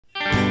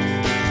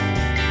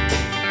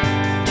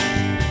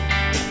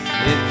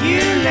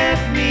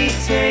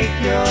take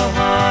your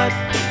heart,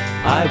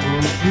 I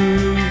will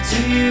prove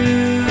to you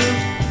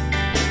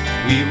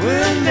we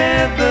will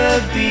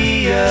never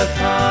be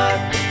apart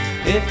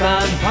if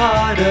I'm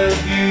part of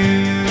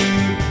you.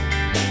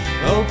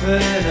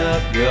 Open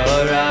up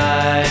your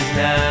eyes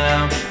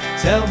now,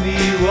 tell me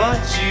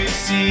what you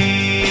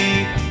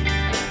see.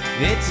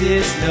 It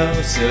is no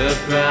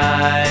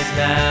surprise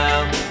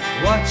now,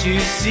 what you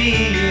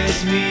see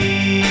is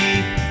me.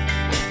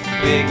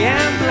 Big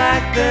and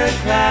black the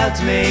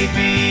clouds may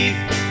be,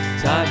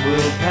 time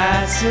will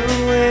pass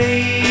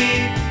away.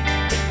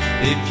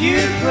 If you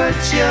put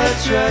your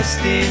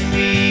trust in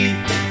me,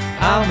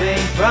 I'll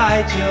make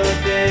bright your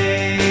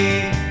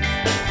day.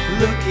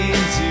 Look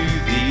into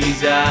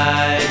these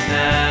eyes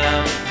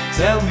now,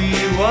 tell me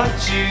what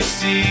you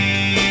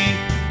see.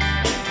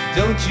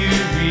 Don't you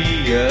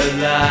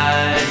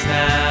realize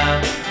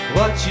now,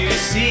 what you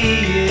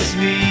see is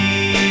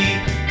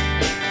me?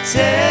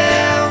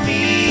 Tell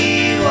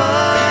me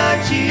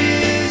what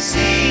you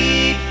see.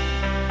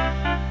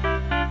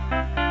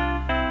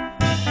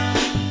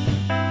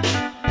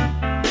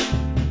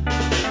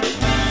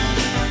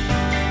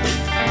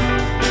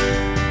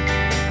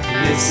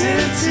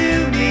 Listen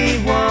to me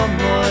one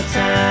more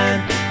time,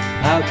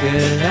 how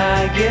can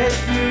I get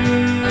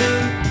through?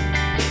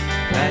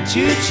 Can't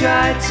you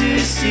try to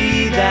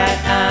see that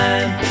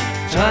I'm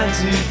trying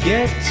to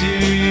get to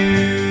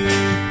you?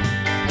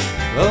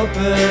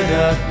 Open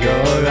up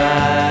your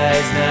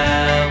eyes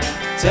now,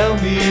 tell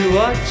me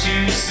what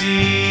you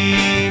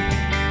see.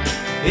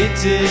 It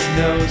is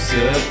no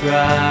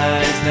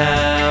surprise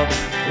now,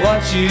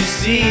 what you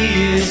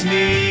see is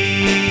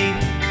me.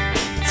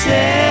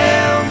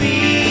 Tell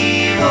me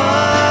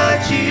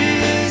what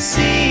you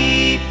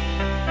see.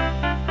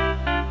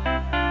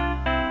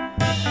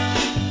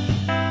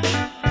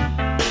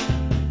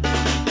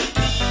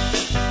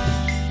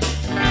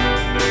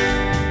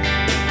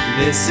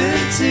 Listen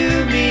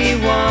to me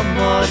one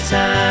more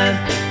time,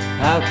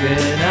 how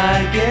can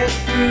I get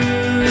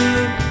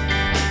through?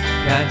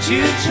 Can't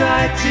you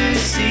try to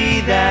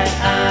see that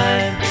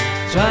I'm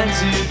trying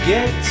to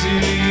get to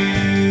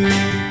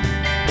you?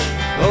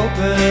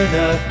 Open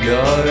up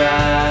your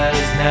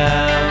eyes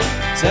now,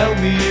 tell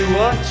me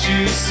what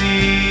you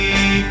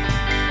see.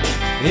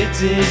 It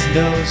is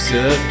no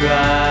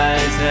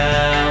surprise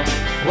now,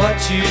 what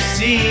you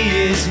see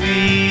is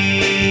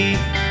me.